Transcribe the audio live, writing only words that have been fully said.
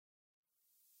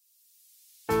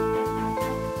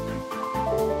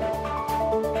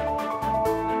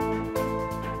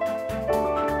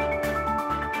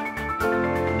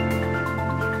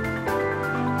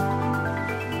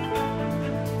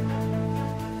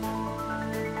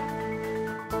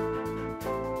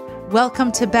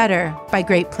Welcome to Better by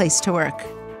Great Place to Work,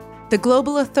 the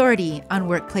global authority on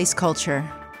workplace culture.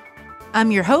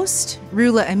 I'm your host,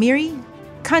 Rula Amiri,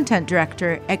 Content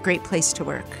Director at Great Place to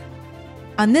Work.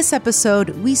 On this episode,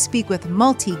 we speak with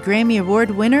multi-Grammy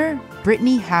Award winner,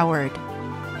 Brittany Howard.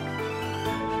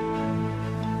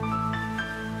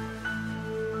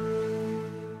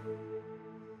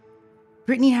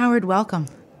 Brittany Howard, welcome.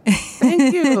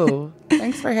 Thank you.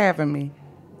 Thanks for having me.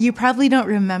 You probably don't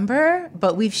remember,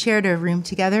 but we've shared a room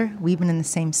together. We've been in the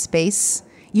same space.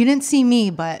 You didn't see me,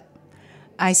 but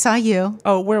I saw you.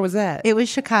 Oh, where was that? It was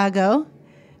Chicago,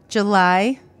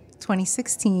 July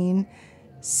 2016,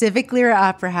 Civic Lyra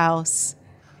Opera House.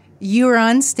 You were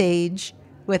on stage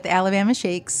with Alabama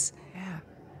Shakes,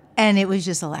 and it was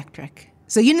just electric.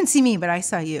 So you didn't see me, but I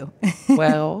saw you.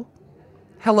 Well,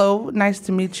 hello. Nice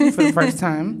to meet you for the first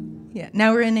time. Yeah.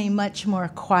 Now we're in a much more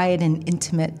quiet and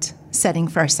intimate setting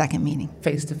for our second meeting.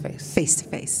 Face to face. Face to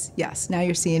face. Yes. Now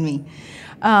you're seeing me.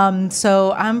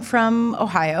 So I'm from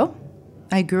Ohio.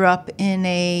 I grew up in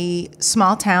a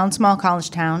small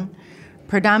college town,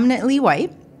 predominantly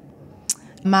white.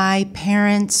 My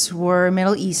parents were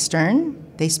Middle Eastern.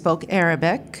 They spoke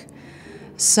Arabic.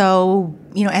 So,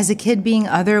 as a kid, being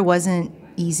other wasn't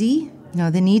easy.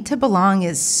 The need to belong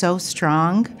is so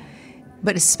strong,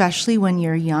 but especially when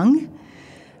you're young.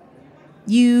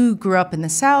 You grew up in the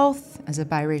South as a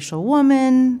biracial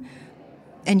woman,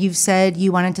 and you've said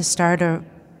you wanted to start a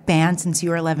band since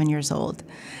you were 11 years old.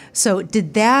 So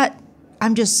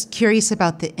I'm just curious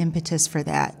about the impetus for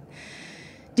that.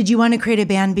 Did you want to create a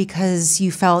band because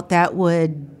you felt that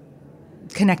would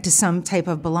connect to some type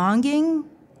of belonging?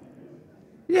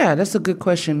 Yeah, that's a good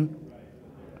question.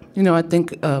 I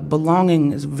think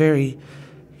belonging is a very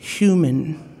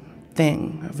human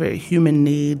thing, a very human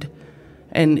need.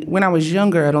 And when I was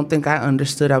younger, I don't think I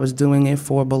understood I was doing it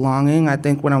for belonging. I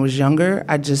think when I was younger,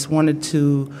 I just wanted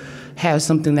to have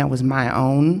something that was my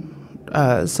own,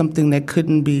 something that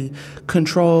couldn't be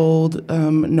controlled.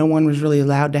 No one was really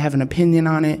allowed to have an opinion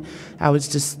on it.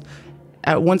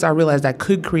 Once I realized I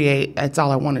could create, that's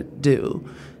all I wanted to do.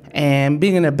 And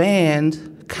being in a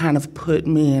band kind of put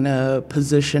me in a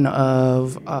position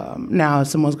of now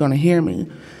someone's going to hear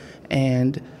me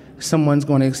and someone's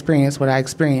going to experience what I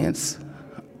experience.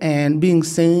 And being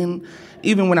seen,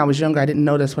 even when I was younger, I didn't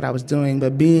know that's what I was doing,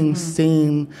 but being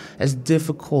seen as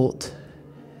difficult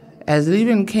as it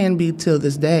even can be till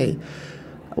this day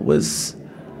was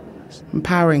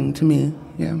empowering to me,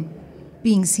 yeah.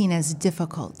 Being seen as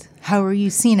difficult. How are you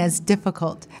seen as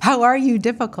difficult? How are you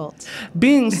difficult?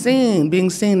 Being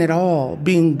seen at all,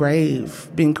 being brave,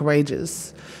 being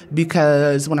courageous.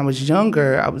 Because when I was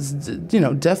younger, I was,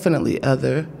 definitely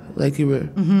other, like you were,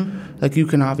 like you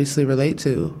can obviously relate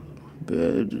to.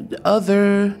 But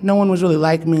other, no one was really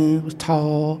like me. Was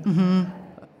tall,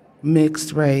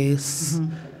 mixed race.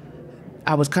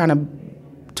 I was kind of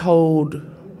told,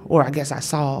 or I guess I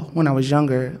saw when I was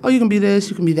younger, oh, you can be this,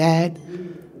 you can be that.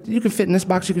 You can fit in this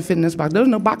box, you can fit in this box. There was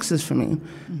no boxes for me.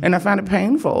 And I found it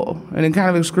painful and kind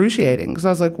of excruciating. Because I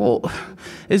was like, well,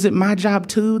 is it my job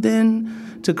too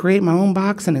then to create my own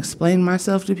box and explain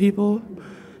myself to people?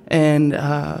 And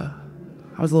I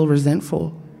was a little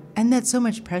resentful. And that's so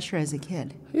much pressure as a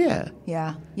kid. Yeah.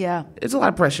 Yeah. It's a lot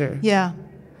of pressure. Yeah.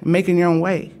 Making your own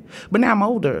way. But now I'm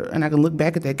older and I can look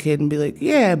back at that kid and be like,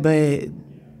 yeah, but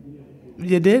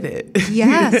you did it.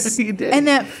 Yes. You did. And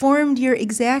that formed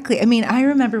exactly. I mean, I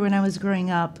remember when I was growing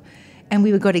up and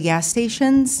we would go to gas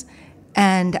stations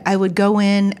and I would go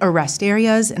in or rest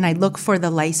areas and I'd look for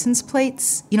the license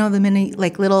plates. The mini,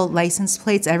 little license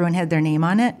plates, everyone had their name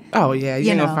on it. Oh, yeah.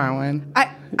 You're going to find one.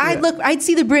 I'd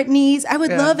see the Brittany's. I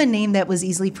would love a name that was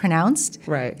easily pronounced.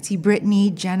 Right. I'd see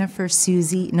Brittany, Jennifer,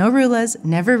 Susie. No Rulas,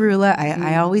 never Rula.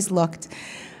 I always looked.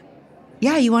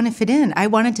 Yeah, you want to fit in. I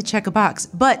wanted to check a box.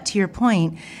 But to your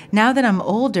point, now that I'm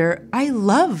older, I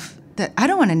love that. I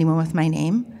don't want anyone with my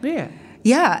name. Yeah.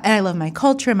 Yeah, and I love my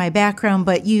culture, my background,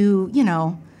 but you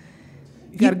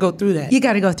got to go through that. You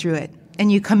got to go through it.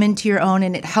 And you come into your own,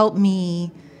 and it helped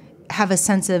me have a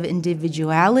sense of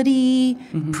individuality,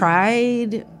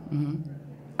 pride.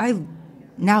 I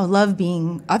now love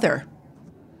being other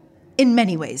in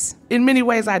many ways. In many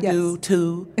ways I do,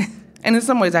 too. And in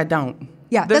some ways I don't.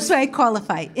 Yeah, that's why I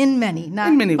qualify. In many, not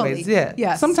in many fully. ways, yeah.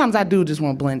 Yes. Sometimes I do just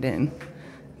want to blend in,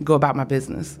 go about my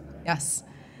business. Yes.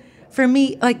 For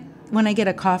me, when I get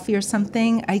a coffee or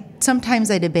something, sometimes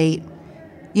I debate,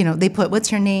 they put, what's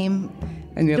your name?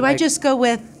 And do I just go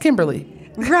with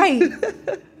Kimberly? Right.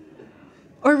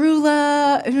 Or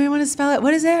Rula. Do you want to spell it?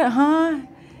 What is that?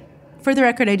 For the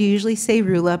record, I do usually say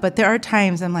Rula, but there are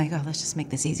times I'm like, oh, let's just make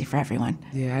this easy for everyone.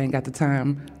 Yeah, I ain't got the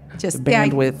time. Just the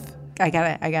bandwidth. I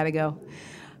gotta go.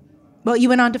 Well, you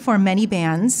went on to form many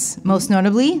bands, most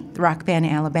notably the rock band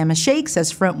Alabama Shakes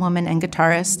as frontwoman and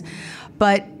guitarist.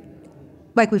 But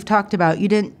like we've talked about, you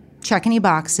didn't check any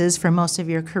boxes for most of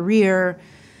your career.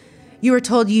 You were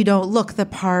told you don't look the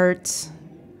part.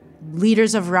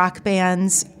 Leaders of rock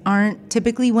bands aren't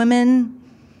typically women.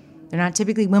 They're not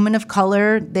typically women of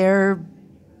color. They're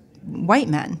white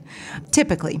men,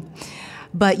 typically.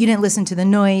 But you didn't listen to the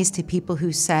noise, to people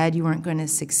who said you weren't going to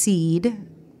succeed.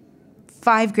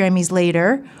 5 Grammys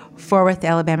later, 4 with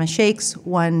Alabama Shakes,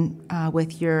 1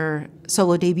 with your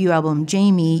solo debut album,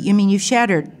 Jamie. I mean, you've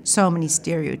shattered so many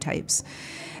stereotypes.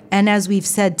 And as we've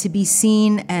said, to be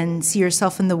seen and see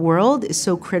yourself in the world is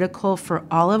so critical for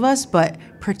all of us, but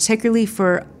particularly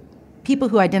for people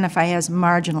who identify as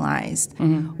marginalized,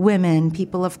 women,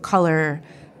 people of color.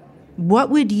 What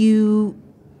would you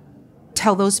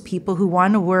tell those people who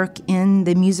want to work in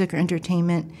the music or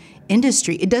entertainment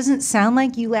industry? It doesn't sound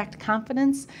like you lacked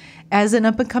confidence as an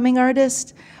up-and-coming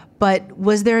artist, but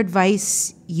was there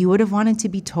advice you would have wanted to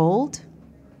be told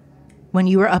when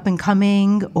you were up and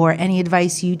coming, or any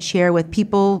advice you'd share with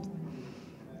people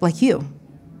like you?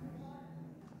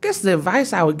 I guess the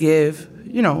advice I would give,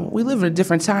 we live in a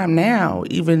different time now,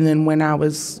 even than when I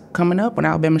was coming up, when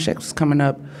Alabama Shakes was coming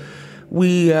up.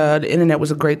 The internet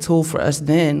was a great tool for us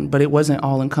then, but it wasn't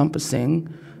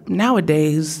all-encompassing.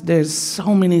 Nowadays, there's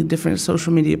so many different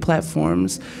social media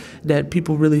platforms that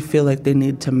people really feel like they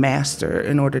need to master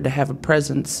in order to have a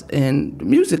presence in the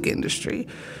music industry,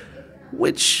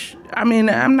 which, I'm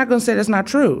not going to say that's not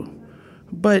true,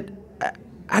 but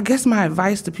I guess my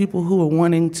advice to people who are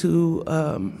wanting to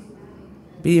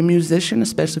be a musician,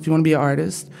 especially if you want to be an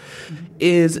artist,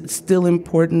 is it's still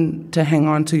important to hang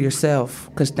on to yourself,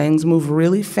 because things move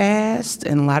really fast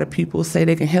and a lot of people say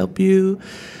they can help you.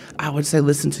 I would say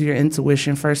listen to your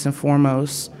intuition first and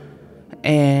foremost,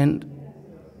 and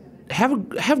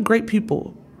have great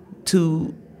people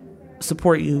to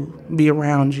support you, be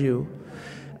around you.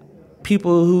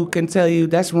 People who can tell you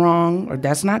that's wrong or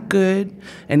that's not good,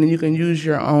 and then you can use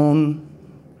your own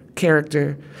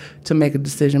character to make a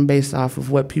decision based off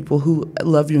of what people who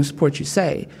love you and support you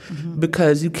say,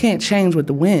 because you can't change with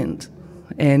the wind.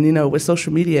 And, with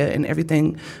social media and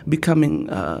everything becoming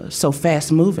so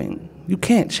fast moving, you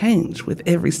can't change with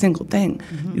every single thing.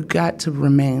 You got to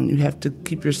remain. You have to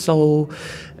keep your soul.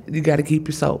 You got to keep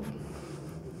yourself.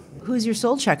 Who's your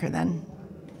soul checker then?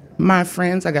 My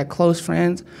friends. I got close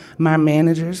friends. My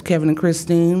managers, Kevin and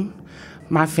Christine.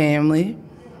 My family.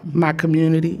 My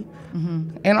community.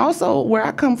 And also where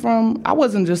I come from, I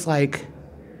wasn't just like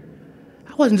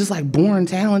born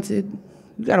talented.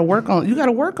 You got to work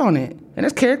on it. And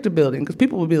it's character building, because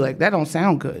people would be like, that don't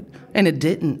sound good. And it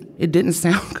didn't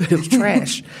sound good. It was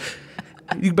trash.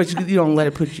 But you don't let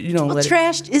it put you, let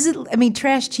trashed, it. is it,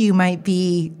 trash to you might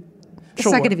be, it's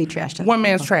Sure. not going to be trash to one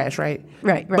man's trash, right?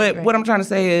 Right. But what I'm trying to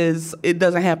say is it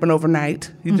doesn't happen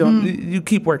overnight. You don't, you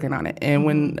keep working on it. And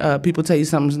when people tell you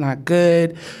something's not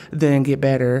good, then get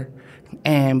better.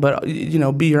 But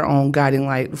be your own guiding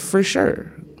light for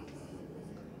sure.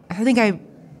 I think I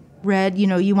read,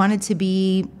 you wanted to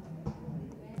be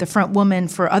the front woman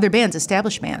for other bands,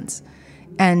 established bands.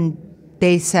 And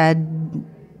they said,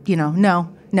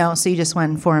 no. So you just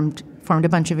went and formed a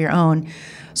bunch of your own.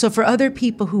 So for other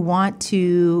people who want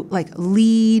to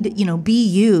lead,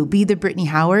 be the Brittany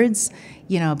Howards,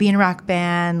 be in a rock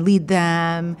band, lead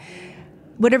them,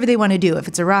 whatever they want to do. If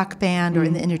it's a rock band or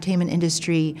in the entertainment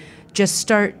industry, just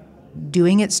start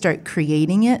doing it, start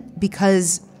creating it,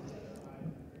 because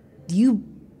you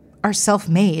are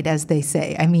self-made, as they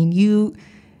say.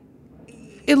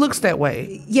 It looks that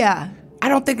way. Yeah. I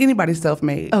don't think anybody's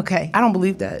self-made. Okay. I don't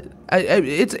believe that.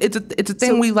 It's a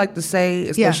thing we like to say,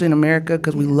 especially in America,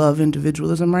 because we love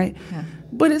individualism, right? Yeah.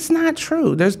 But it's not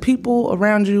true. There's people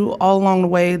around you all along the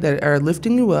way that are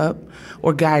lifting you up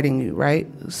or guiding you, right?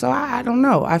 So I don't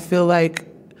know. I feel like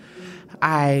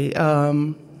I,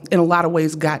 in a lot of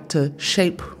ways, got to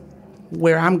shape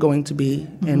where I'm going to be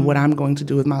and what I'm going to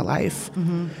do with my life.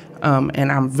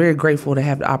 And I'm very grateful to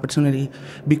have the opportunity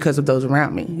because of those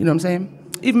around me. You know what I'm saying?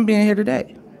 Even being here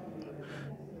today.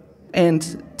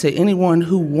 And to anyone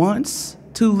who wants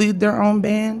to lead their own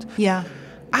band,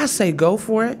 I say go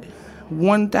for it.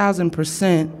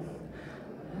 1,000%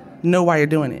 know why you're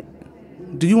doing it.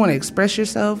 Do you want to express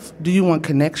yourself? Do you want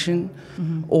connection?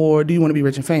 Or do you want to be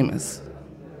rich and famous?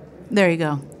 There you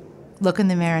go. Look in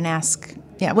the mirror and ask,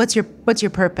 what's your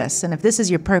purpose? And if this is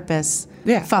your purpose,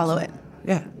 follow it.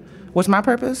 Yeah. What's my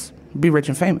purpose? Be rich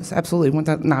and famous. Absolutely.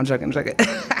 No, I'm joking.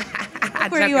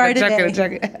 Where you are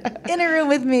today. In a room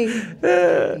with me.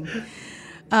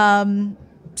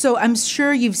 So I'm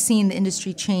sure you've seen the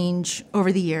industry change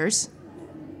over the years.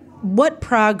 What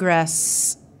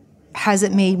progress has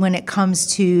it made when it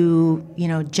comes to,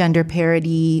 gender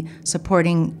parity,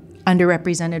 supporting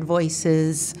underrepresented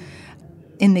voices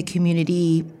in the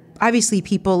community? Obviously,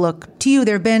 people look to you.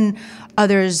 There have been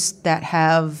others that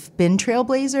have been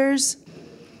trailblazers,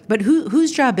 but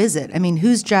whose job is it? I mean,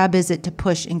 whose job is it to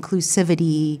push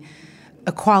inclusivity,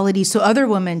 equality, so other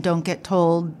women don't get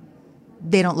told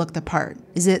they don't look the part?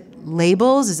 Is it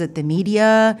labels? Is it the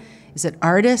media? Is it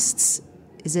artists?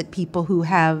 Is it people who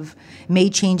have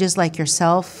made changes like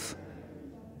yourself?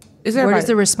 Where does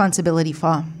the responsibility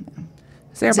fall?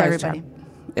 It's everybody's job.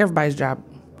 Everybody's job.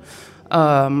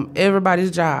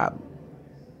 Everybody's job.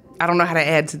 I don't know how to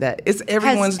add to that. It's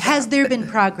everyone's job. Has there been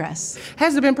progress?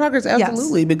 Has there been progress?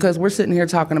 Absolutely, yes. Because we're sitting here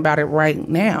talking about it right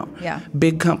now. Yeah.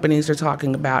 Big companies are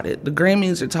talking about it. The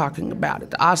Grammys are talking about it.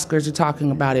 The Oscars are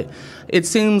talking about it. It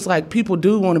seems like people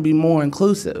do want to be more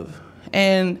inclusive.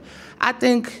 And I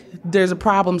think there's a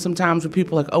problem sometimes with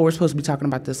people like, oh, we're supposed to be talking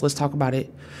about this. Let's talk about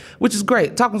it, which is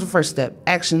great. Talking's the first step.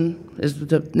 Action is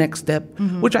the next step,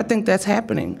 which I think that's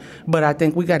happening. But I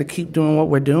think we got to keep doing what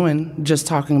we're doing. Just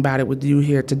talking about it with you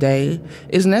here today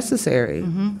is necessary.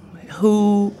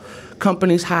 Who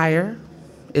companies hire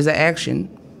is an action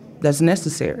that's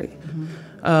necessary.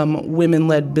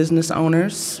 Women-led business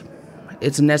owners,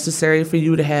 it's necessary for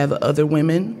you to have other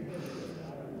women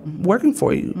working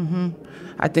for you.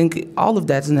 I think all of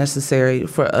that's necessary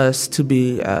for us to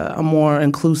be a more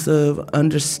inclusive,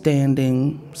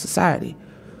 understanding society.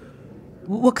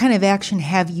 What kind of action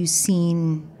have you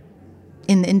seen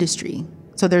in the industry?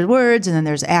 So there's words and then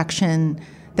there's action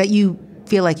that you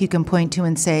feel like you can point to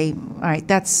and say, all right,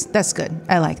 that's good.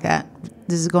 I like that.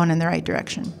 This is going in the right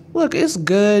direction. Look, it's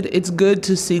good. It's good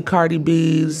to see Cardi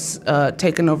B's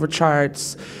taking over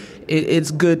charts.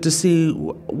 It's good to see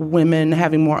women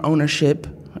having more ownership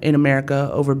in America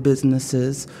over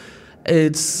businesses.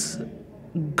 It's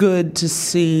good to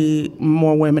see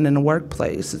more women in the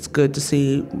workplace. It's good to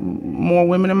see more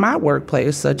women in my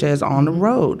workplace, such as on the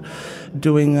road,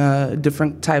 doing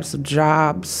different types of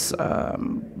jobs.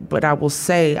 But I will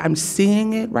say I'm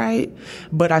seeing it, right?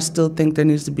 But I still think there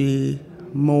needs to be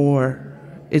more.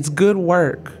 It's good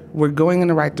work. We're going in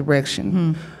the right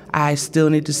direction. I still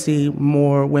need to see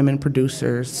more women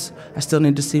producers. I still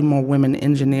need to see more women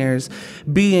engineers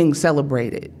being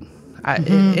celebrated.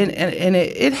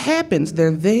 It happens.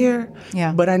 They're there,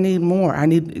 but I need more.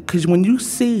 Because when you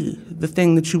see the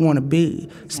thing that you want to be,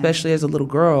 especially as a little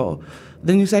girl,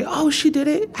 then you say, oh, she did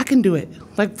it. I can do it.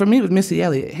 Like for me, it was Missy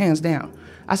Elliott, hands down.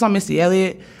 I saw Missy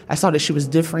Elliott. I saw that she was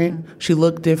different. She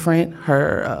looked different.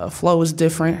 Her flow was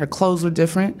different. Her clothes were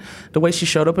different. The way she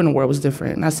showed up in the world was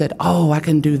different. And I said, oh, I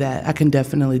can do that. I can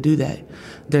definitely do that.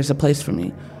 There's a place for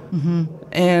me.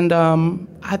 And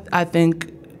I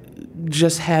think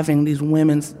just having these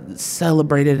women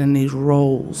celebrated in these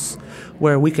roles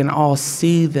where we can all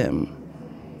see them.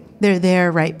 They're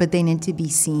there, right, but they need to be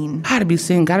seen. Got to be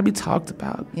seen. Got to be talked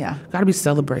about. Yeah. Got to be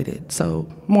celebrated. So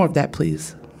more of that,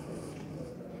 please.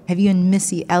 Have you and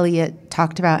Missy Elliott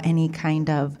talked about any kind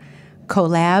of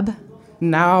collab?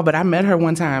 No, but I met her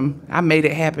one time. I made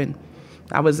it happen.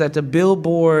 I was at the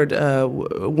Billboard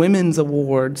Women's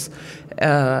Awards,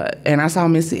 and I saw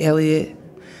Missy Elliott,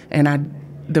 and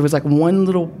there was like one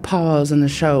little pause in the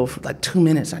show for like 2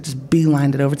 minutes. I just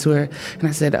beelined it over to her, and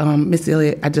I said, Missy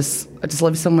Elliott, I just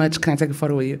love you so much. Can I take a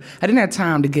photo with you? I didn't have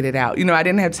time to get it out. I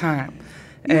didn't have time.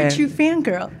 You're a true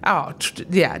fangirl. Oh,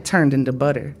 yeah, it turned into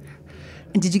butter.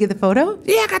 And did you get the photo?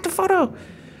 Yeah, I got the photo.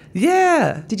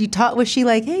 Yeah. Did you talk? Was she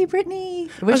like, hey, Brittany?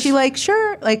 Was she like,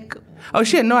 sure? Like, oh,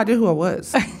 she had no idea who I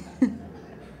was.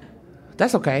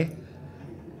 That's okay.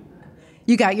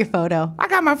 You got your photo. I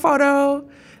got my photo,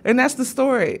 and that's the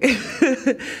story.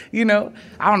 I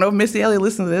don't know if Missy Elliott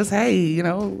listens to this. Hey,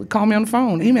 call me on the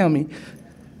phone, email me.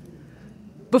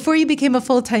 Before you became a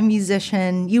full-time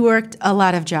musician, you worked a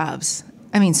lot of jobs.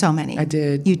 I mean, so many. I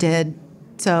did. You did.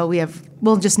 So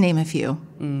we'll just name a few.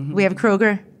 We have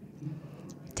Kroger,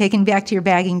 taken back to your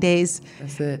bagging days.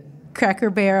 That's it. Cracker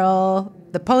Barrel,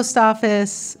 the post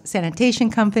office,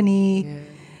 sanitation company. Yeah.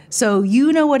 So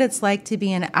you know what it's like to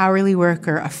be an hourly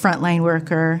worker, a frontline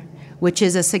worker, which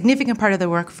is a significant part of the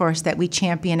workforce that we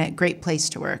champion at Great Place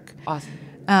to Work.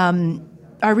 Awesome.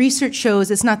 Our research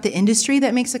shows it's not the industry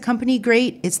that makes a company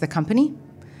great, it's the company.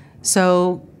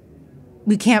 So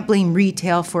we can't blame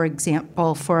retail, for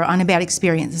example, on a bad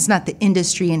experience. It's not the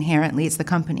industry inherently, it's the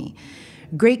company.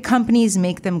 Great companies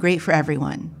make them great for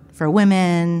everyone, for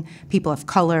women, people of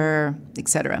color,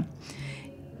 etc.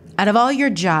 Out of all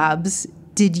your jobs,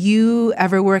 did you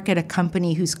ever work at a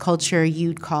company whose culture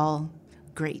you'd call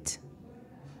great?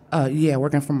 Yeah,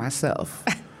 working for myself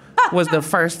was the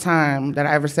first time that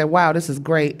I ever said, wow, this is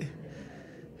great.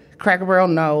 Cracker Barrel,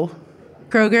 no.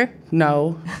 Kroger?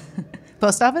 No.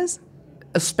 Post office?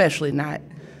 Especially not.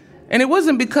 And it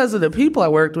wasn't because of the people I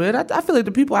worked with. I feel like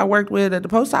the people I worked with at the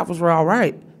post office were all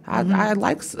right. I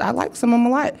like some of them a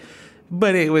lot.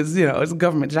 But it was, it's a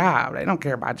government job. They don't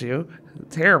care about you.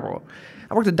 Terrible.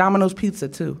 I worked at Domino's Pizza,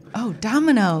 too. Oh,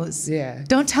 Domino's. Yeah.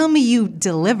 Don't tell me you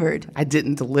delivered. I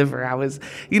didn't deliver. I was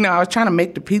trying to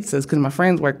make the pizzas because my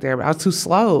friends worked there, but I was too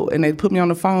slow, and they put me on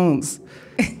the phones.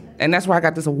 And that's why I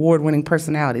got this award-winning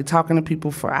personality, talking to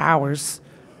people for hours.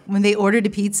 When they ordered a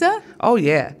pizza? Oh,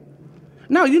 yeah.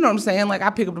 No, you know what I'm saying? Like, I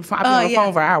pick up the phone, on the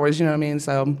phone for hours, you know what I mean?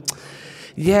 So,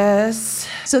 yes.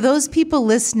 So those people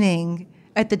listening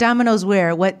at the Domino's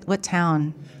where? What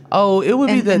town? Oh, it would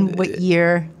be and what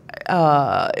year?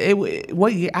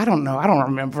 What year? I don't know. I don't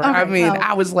remember. Okay,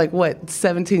 I was like,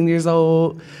 17 years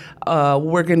old,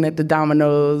 working at the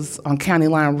Domino's on County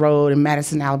Line Road in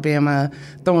Madison, Alabama,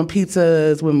 throwing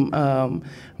pizzas with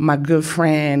my good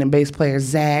friend and bass player,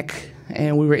 Zach.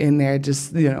 And we were in there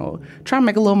just, trying to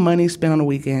make a little money, spend on the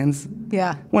weekends.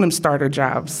 Yeah. One of them starter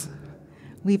jobs.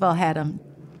 We've all had them.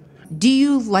 Do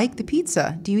you like the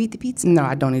pizza? Do you eat the pizza? No,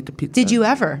 I don't eat the pizza. Did you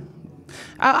ever?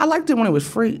 I liked it when it was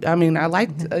free. I mean, I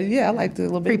liked it a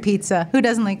little bit. Free pizza. Who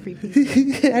doesn't like free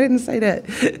pizza? I didn't say that.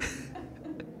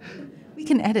 We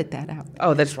can edit that out.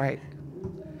 Oh, that's right.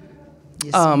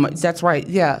 That's right.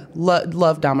 Yeah,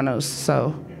 love Domino's.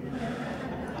 So.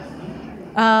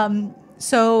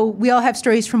 So we all have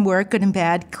stories from work, good and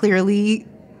bad. Clearly,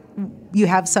 you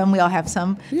have some. We all have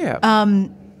some. Yeah.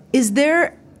 Is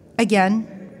there, again,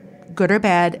 good or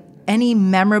bad, any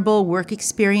memorable work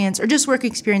experience or just work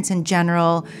experience in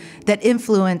general that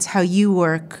influence how you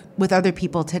work with other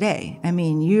people today? I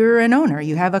mean, you're an owner.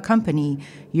 You have a company.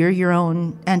 You're your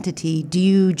own entity. Do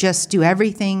you just do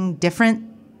everything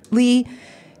differently?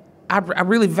 I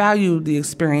really value the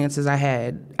experiences I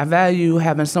had. I value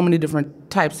having so many different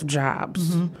types of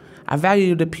jobs. Mm-hmm. I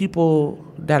value the people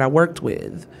that I worked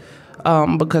with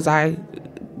because I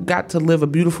got to live a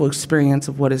beautiful experience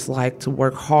of what it's like to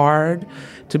work hard,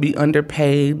 to be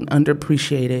underpaid,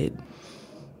 underappreciated,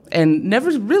 and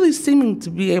never really seeming to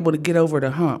be able to get over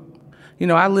the hump.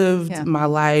 I lived my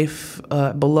life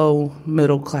below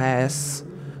middle class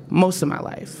most of my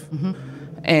life. Mm-hmm.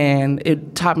 And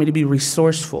it taught me to be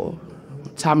resourceful.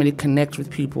 It taught me to connect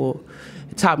with people.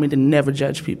 It taught me to never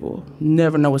judge people,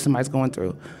 never know what somebody's going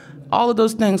through. All of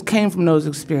those things came from those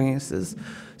experiences.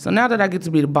 So now that I get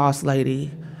to be the boss lady,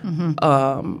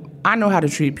 mm-hmm. I know how to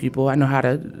treat people. I know how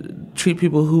to treat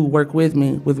people who work with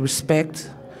me with respect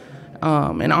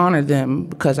and honor them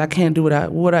because I can't do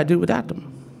what I do without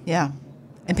them. Yeah.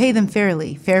 And pay them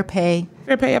fairly. Fair pay.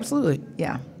 Fair pay, absolutely.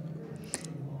 Yeah.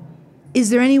 Is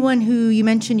there anyone who you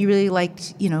mentioned you really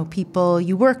liked, people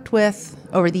you worked with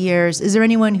over the years? Is there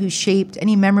anyone who shaped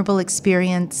any memorable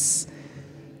experience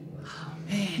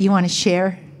you want to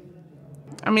share?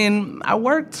 I mean, I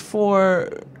worked for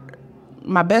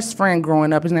my best friend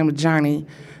growing up. His name was Johnny.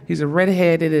 He's a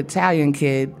redheaded Italian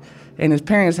kid, and his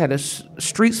parents had a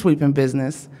street sweeping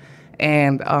business.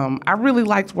 And I really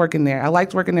liked working there. I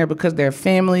liked working there because they're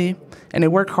family, and they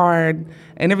work hard,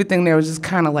 and everything there was just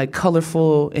kind of like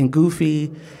colorful and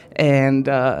goofy, and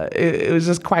it was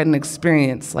just quite an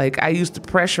experience. Like, I used to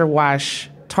pressure wash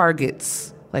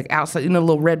Targets, like outside, the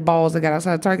little red balls they got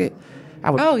outside Target? I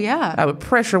would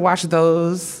pressure wash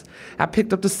those. I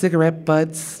picked up the cigarette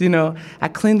butts, I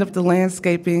cleaned up the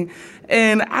landscaping,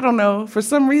 and I don't know, for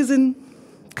some reason,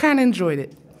 kind of enjoyed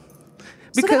it.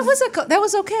 Because that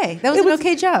was okay. That was an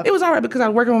okay job. It was all right because I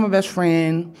was working with my best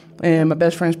friend and my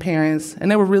best friend's parents,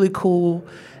 and they were really cool.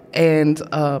 And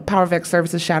PowerVec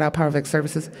Services, shout out PowerVec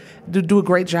Services, do a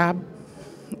great job.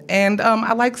 And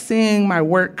I like seeing my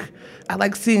work. I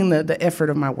like seeing the effort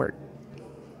of my work.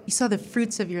 You saw the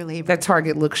fruits of your labor. That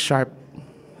Target looks sharp.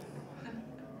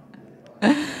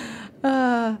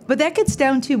 But that gets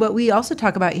down to what we also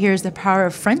talk about here is the power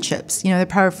of friendships. The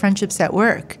power of friendships at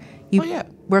work. You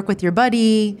work with your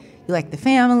buddy. You like the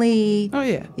family. Oh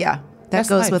yeah. Yeah, that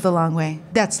goes life. With a long way.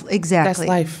 That's exactly. That's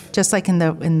life. Just like in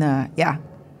the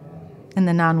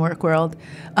non-work world.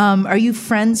 Are you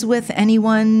friends with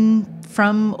anyone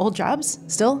from old jobs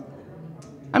still?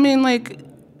 I mean,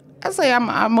 I say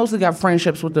I mostly got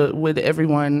friendships with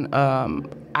everyone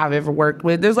I've ever worked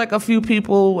with. There's like a few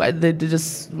people that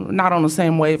just not on the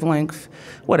same wavelength.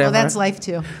 Whatever. Well, that's life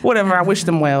too. Whatever. I wish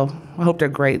them well. I hope they're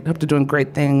great. I hope they're doing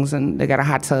great things and they got a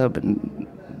hot tub and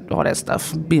all that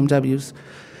stuff. BMWs.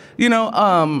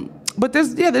 But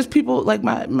there's people like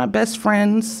my best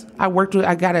friends. I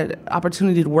got an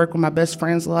opportunity to work with my best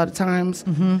friends a lot of times,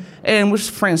 and we're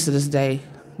friends to this day.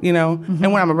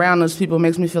 And when I'm around those people, it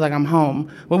makes me feel like I'm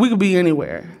home. Well, we could be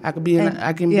anywhere. I can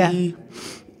be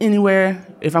anywhere.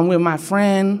 If I'm with my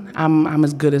friend, I'm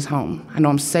as good as home. I know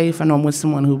I'm safe. I know I'm with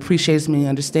someone who appreciates me,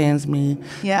 understands me,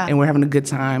 and we're having a good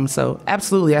time. So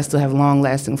absolutely, I still have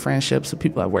long-lasting friendships with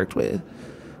people I've worked with.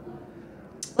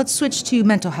 Let's switch to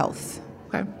mental health.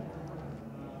 Okay.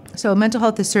 So mental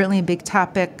health is certainly a big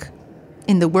topic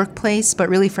in the workplace, but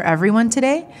really for everyone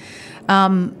today.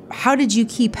 How did you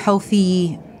keep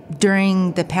healthy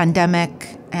during the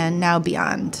pandemic and now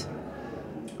beyond?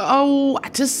 Oh,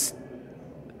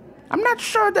 I'm not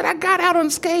sure that I got out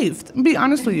unscathed, to be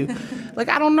honest with you.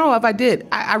 I don't know if I did.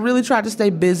 I really tried to stay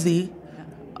busy.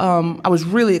 I was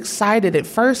really excited at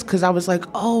first because I was like,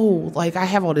 I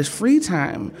have all this free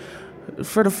time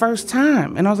for the first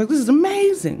time. And I was like, this is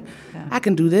amazing. Yeah. I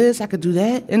can do this, I could do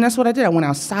that. And that's what I did. I went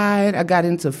outside, I got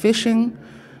into fishing.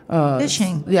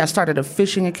 Fishing? Yeah, I started a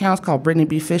fishing account. It's called Brittany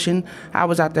B. Fishing. I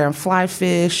was out there and fly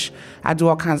fish. I do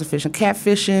all kinds of fishing,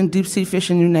 catfishing, deep sea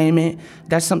fishing, you name it.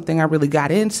 That's something I really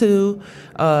got into.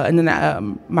 And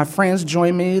then my friends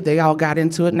joined me. They all got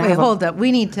into it. Wait, hold up.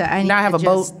 Now I have a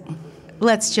boat.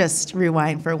 Let's just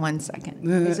rewind for 1 second.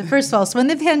 Okay, so first of all, when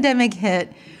the pandemic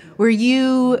hit, were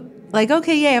you like,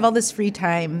 okay, I have all this free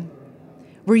time?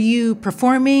 Were you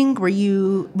performing?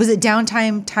 Was it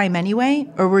downtime time anyway?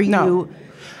 Or were you... No.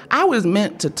 I was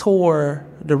meant to tour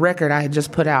the record I had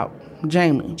just put out,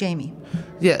 Jamie. Jamie.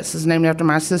 Yes, it's named after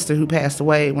my sister who passed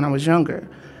away when I was younger.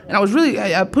 And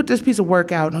I put this piece of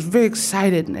work out, and I was very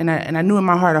excited, and I knew in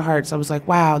my heart of hearts, I was like,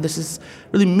 wow, this is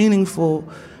really meaningful,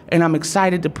 and I'm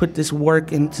excited to put this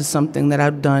work into something that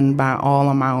I've done all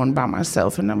on my own by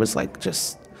myself. And I was like,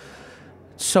 just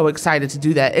so excited to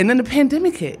do that. And then the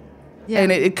pandemic hit. Yeah.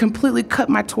 And it completely cut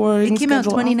my touring schedule. It came out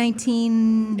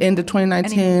 2019. End of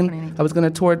 2019. I was going to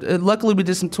tour. Luckily, we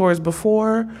did some tours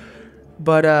before,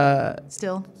 but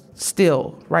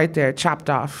still right there, chopped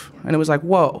off. And it was like,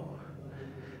 whoa.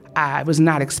 I was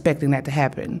not expecting that to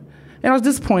happen. And I was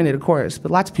disappointed, of course,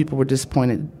 but lots of people were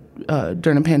disappointed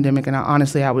during the pandemic. And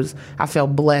I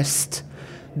felt blessed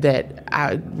that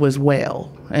I was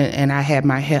well and I had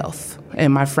my health.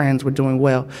 And my friends were doing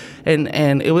well.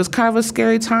 And it was kind of a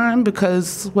scary time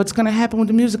because what's going to happen with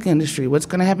the music industry? What's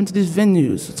going to happen to these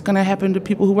venues? What's going to happen to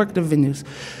people who work at the venues?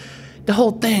 The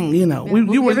whole thing, you know.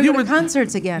 Yeah. You were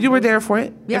concerts again. You were there for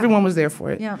it. Yeah. Everyone was there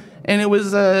for it. Yeah. And it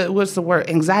was, what's the word?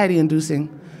 Anxiety-inducing.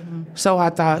 Mm-hmm. So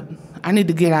I thought, I need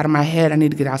to get out of my head. I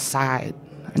need to get outside.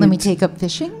 Let me take up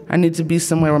fishing? I need to be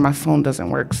somewhere where my phone doesn't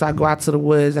work. So I go out to the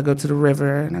woods, I go to the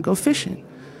river, and I go fishing.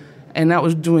 And that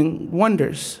was doing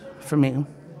wonders for me.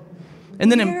 And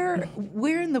then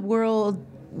where in the world,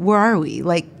 where are we?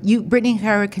 Like Brittany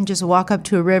Howard can just walk up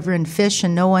to a river and fish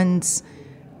and is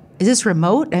this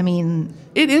remote? I mean.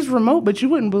 It is remote, but you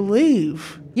wouldn't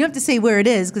believe. You don't have to say where it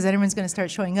is because everyone's going to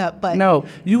start showing up. But no,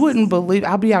 you wouldn't believe.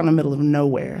 I'll be out in the middle of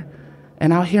nowhere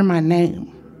and I'll hear my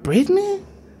name, Brittany?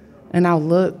 And I'll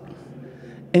look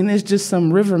and it's just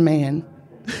some river man.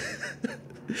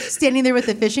 Standing there with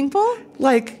a fishing pole?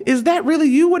 Like, is that really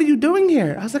you? What are you doing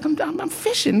here? I was like, I'm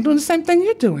fishing, doing the same thing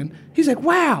you're doing. He's like,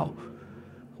 wow.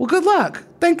 Well, good luck.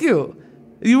 Thank you.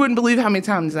 You wouldn't believe how many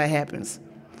times that happens.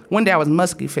 One day I was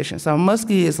muskie fishing. So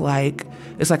muskie is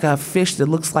it's like a fish that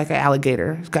looks like an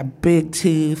alligator. It's got big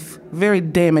teeth, very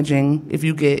damaging if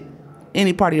you get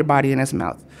any part of your body in its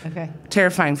mouth. Okay.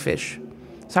 Terrifying fish.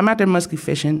 So I'm out there muskie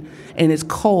fishing, and it's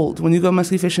cold. When you go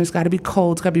muskie fishing, it's got to be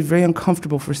cold. It's got to be very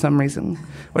uncomfortable for some reason,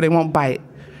 or they won't bite.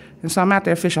 And so I'm out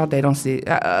there fish all day, don't see it.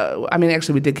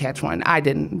 Actually, we did catch one. I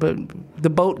didn't, but the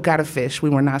boat got a fish. We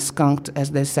were not skunked,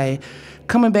 as they say.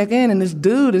 Coming back in, and this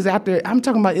dude is out there. I'm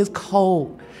talking about it's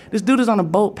cold. This dude is on a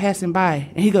boat passing by,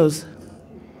 and he goes,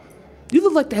 "You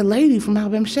look like that lady from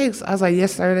Alabama Shakes." I was like,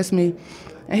 "Yes, sir, that's me."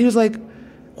 And he was like,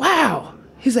 "Wow."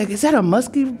 He's like, "Is that a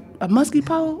muskie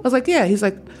pole?" I was like, "Yeah." He's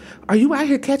like, "Are you out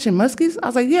here catching muskies?" I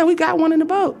was like, "Yeah, we got one in the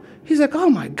boat." He's like, "Oh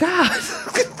my God."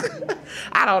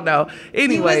 I don't know.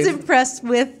 Anyway. He was impressed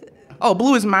with. Oh,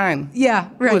 blew his mind. Yeah,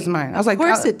 right. Blew his mind. I was like, of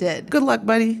course it did. Good luck,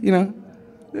 buddy. You know.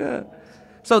 Yeah.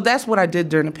 So that's what I did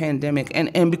during the pandemic.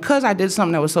 And because I did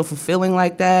something that was so fulfilling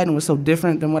like that and was so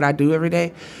different than what I do every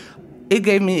day, it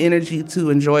gave me energy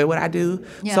to enjoy what I do.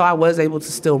 Yeah. So I was able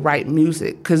to still write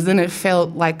music because then it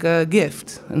felt like a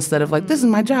gift instead of like, this is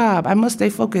my job. I must stay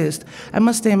focused. I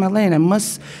must stay in my lane. I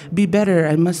must be better.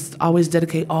 I must always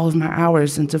dedicate all of my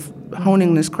hours into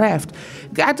honing this craft.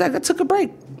 I took a break.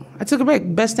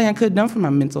 Best thing I could have done for my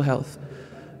mental health.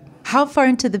 How far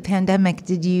into the pandemic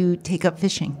did you take up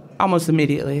fishing? Almost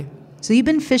immediately. So you've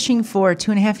been fishing for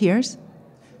 2.5 years?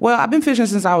 Well, I've been fishing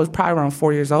since I was probably around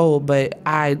 4 years old, but when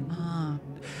I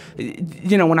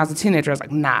was a teenager, I was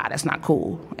like, nah, that's not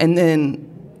cool. And then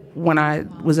when I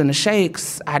was in the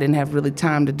Shakes, I didn't have really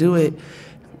time to do it.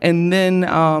 And then,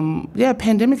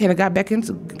 pandemic hit. I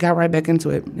got right back into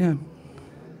it. Yeah.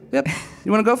 Yep.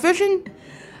 You want to go fishing?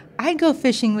 I'd go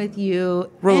fishing with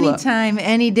you Roll up. anytime,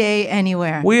 any day,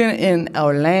 anywhere. We're in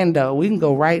Orlando. We can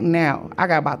go right now. I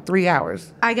got about 3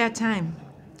 hours. I got time.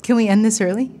 Can we end this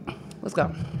early? Let's go.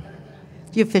 Do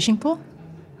you have a fishing pool?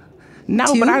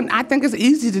 No, 2? but I think it's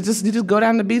easy to just go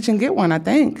down the beach and get one, I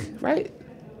think, right?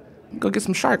 Go get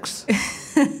some sharks.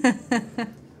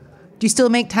 Do you still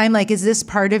make time? Like, is this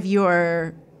part of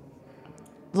your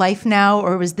life now,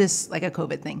 or was this like a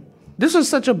COVID thing? This was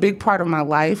such a big part of my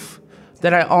life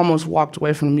that I almost walked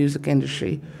away from the music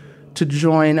industry to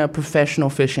join a professional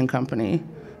fishing company,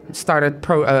 start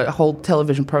a whole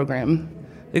television program.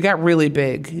 It got really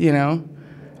big, Then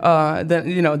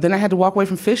I had to walk away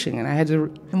from fishing, and I had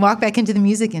to And walk back into the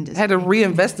music industry. had to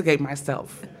reinvestigate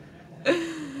myself.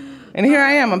 And here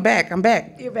I am. I'm back.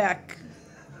 You're back.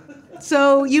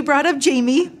 So you brought up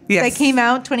Jamie. Yes. That came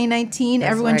out 2019. That's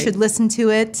Everyone right. should listen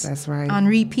to it. That's right. On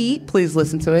repeat. Please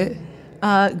listen to it.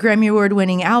 Grammy Award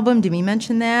winning album. Did we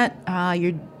mention that?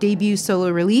 Your debut solo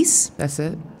release. That's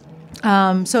it.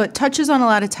 So it touches on a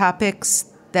lot of topics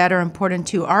that are important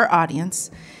to our audience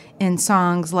in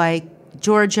songs like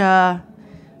Georgia,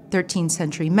 13th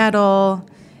Century Metal,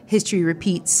 History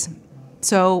Repeats.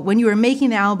 So when you were making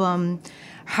the album,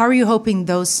 how are you hoping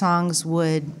those songs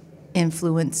would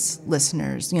influence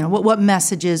listeners? What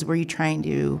messages were you trying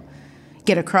to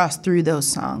get across through those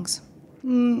songs?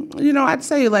 I'd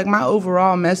say like my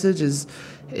overall message is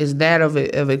that of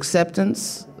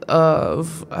acceptance,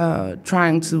 of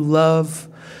trying to love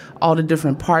all the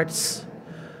different parts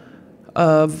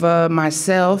of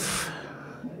myself,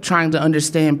 trying to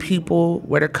understand people,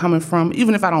 where they're coming from.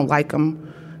 Even if I don't like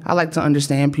them, I like to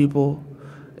understand people.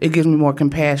 It gives me more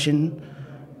compassion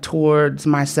towards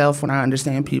myself when I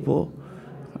understand people.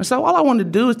 And so all I want to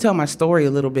do is tell my story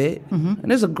a little bit. Mm-hmm.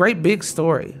 And it's a great big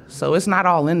story, so it's not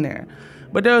all in there.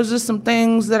 But there was just some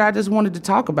things that I just wanted to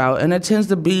talk about, and it tends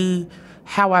to be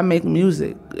how I make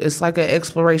music. It's like an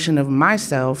exploration of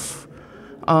myself,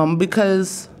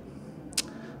 because,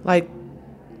 like,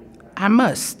 I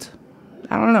must.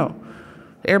 I don't know.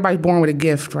 Everybody's born with a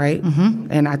gift, right? Mm-hmm.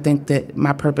 And I think that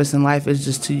my purpose in life is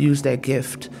just to use that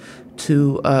gift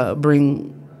to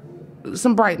bring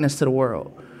some brightness to the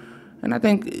world. And I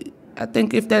think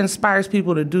if that inspires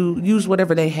people to use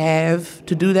whatever they have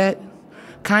to do that,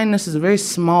 kindness is a very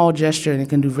small gesture and it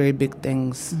can do very big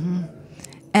things. Mm-hmm.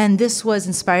 And this was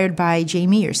inspired by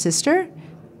Jamie, your sister,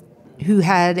 who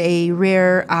had a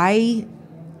rare eye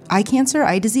cancer,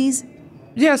 eye disease.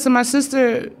 Yeah, so my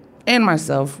sister and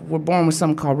myself were born with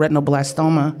something called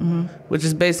retinoblastoma, mm-hmm. which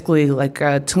is basically like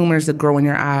tumors that grow in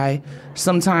your eye.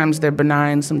 Sometimes they're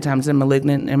benign, sometimes they're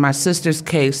malignant. In my sister's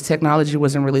case, technology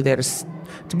wasn't really there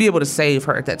to be able to save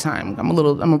her at that time.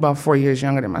 I'm about 4 years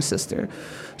younger than my sister.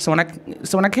 So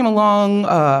when I came along,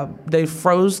 they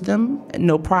froze them,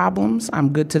 no problems.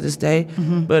 I'm good to this day.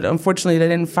 Mm-hmm. But unfortunately, they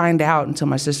didn't find out until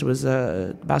my sister was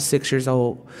about 6 years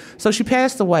old. So she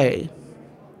passed away.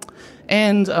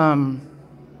 And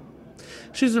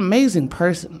she's an amazing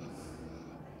person.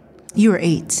 You were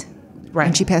 8 right.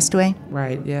 when she passed away?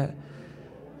 Right, yeah.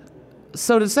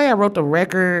 So to say I wrote the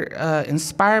record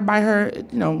inspired by her,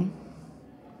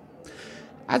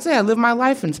 I'd say I lived my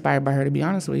life inspired by her, to be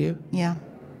honest with you. Yeah.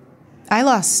 I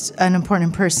lost an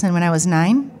important person when I was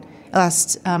 9. I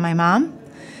lost my mom.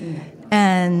 Mm.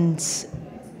 And,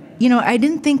 I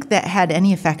didn't think that had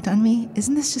any effect on me.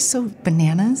 Isn't this just so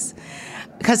bananas?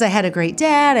 Because I had a great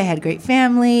dad, I had a great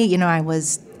family, I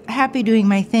was happy doing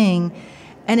my thing.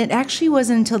 And it actually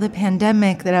wasn't until the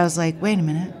pandemic that I was like, wait a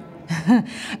minute. I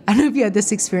don't know if you had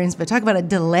this experience, but talk about a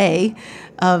delay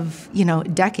of,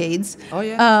 decades. Oh,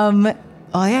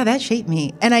 yeah. That shaped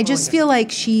me. And I just feel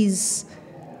like she's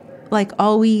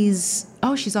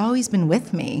she's always been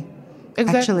with me.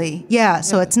 Exactly. Actually. Yeah,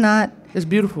 so it's not. It's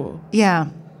beautiful. Yeah.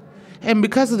 And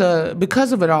because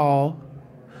of it all,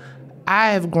 I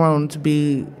have grown to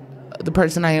be the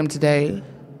person I am today,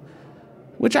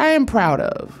 which I am proud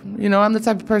of. I'm the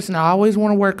type of person I always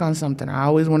want to work on something. I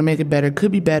always want to make it better. It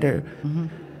could be better. Mm-hmm.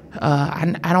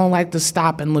 I don't like to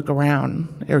stop and look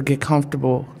around or get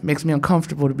comfortable. It makes me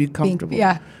uncomfortable to be comfortable.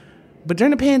 Yeah. But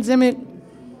during the pandemic,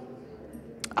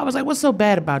 I was like, what's so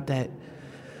bad about that?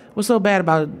 What's so bad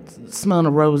about smelling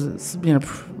the roses,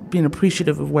 being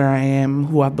appreciative of where I am,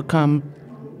 who I've become?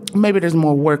 Maybe there's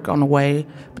more work on the way,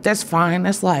 but that's fine.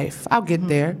 That's life. I'll get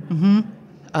there. Mm-hmm.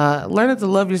 learning to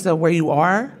love yourself where you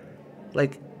are.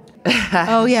 Like,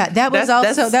 Oh yeah, that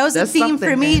was a theme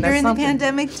for me during the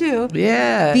pandemic too.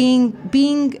 Yeah.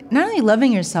 Being not only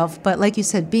loving yourself, but like you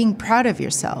said, being proud of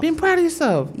yourself. Being proud of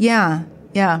yourself. Yeah.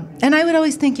 Yeah. And I would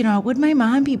always think, would my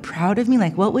mom be proud of me?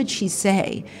 Like, what would she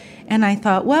say? And I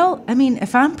thought, well, I mean,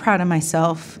 if I'm proud of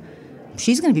myself,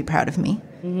 she's going to be proud of me.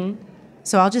 Mm-hmm.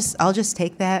 So I'll just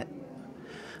take that.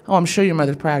 Oh, I'm sure your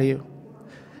mother's proud of you.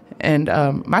 And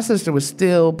my sister would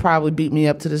still probably beat me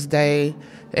up to this day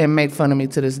and make fun of me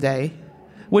to this day,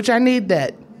 which I need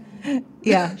that.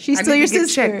 Yeah, she's still your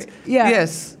sister. Checked. Yeah.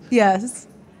 Yes. Yes.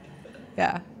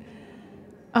 Yeah.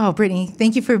 Oh, Brittany,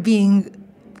 thank you for being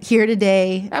here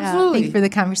today. Absolutely. Thank you for the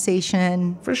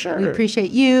conversation. For sure. We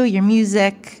appreciate you, your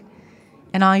music,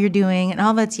 and all you're doing, and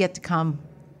all that's yet to come.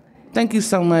 Thank you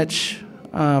so much.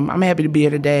 I'm happy to be here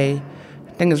today.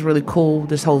 I think it's really cool,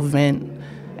 this whole event,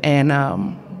 and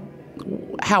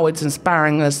how it's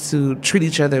inspiring us to treat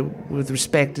each other with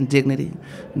respect and dignity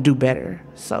and do better.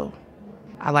 So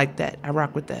I like that. I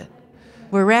rock with that.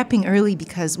 We're wrapping early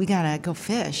because we got to go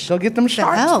fish. Go get them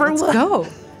sharks. Let's go.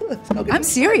 I'm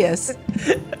serious.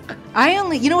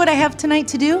 You know what I have tonight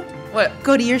to do? What?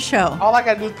 Go to your show. All I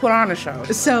got to do is put on a show.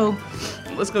 So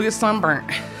let's go get sunburnt.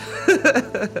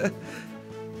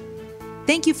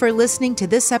 Thank you for listening to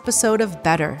this episode of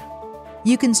Better.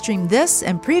 You can stream this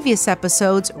and previous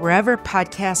episodes wherever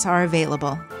podcasts are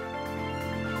available.